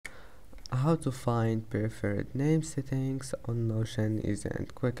How to find preferred name settings on Notion easy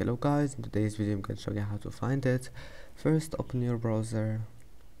and quick. Hello guys, in today's video I'm going to show you how to find it. First open your browser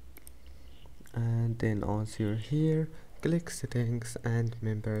and then once you're here, click settings and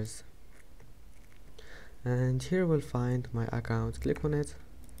members, and here we'll find my account. Click on it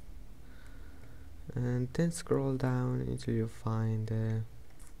and then scroll down until you find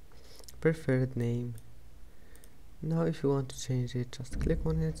preferred name. Now if you want to change it, just click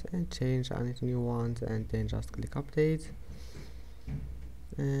on it and change anything you want, and then just click update,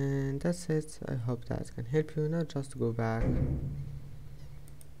 and that's it. I hope that can help you. Now just go back,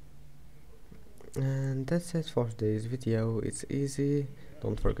 and that's it for today's video. It's easy.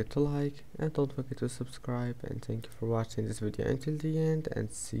 Don't forget to like and don't forget to subscribe, and thank you for watching this video until the end,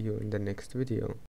 and see you in the next video.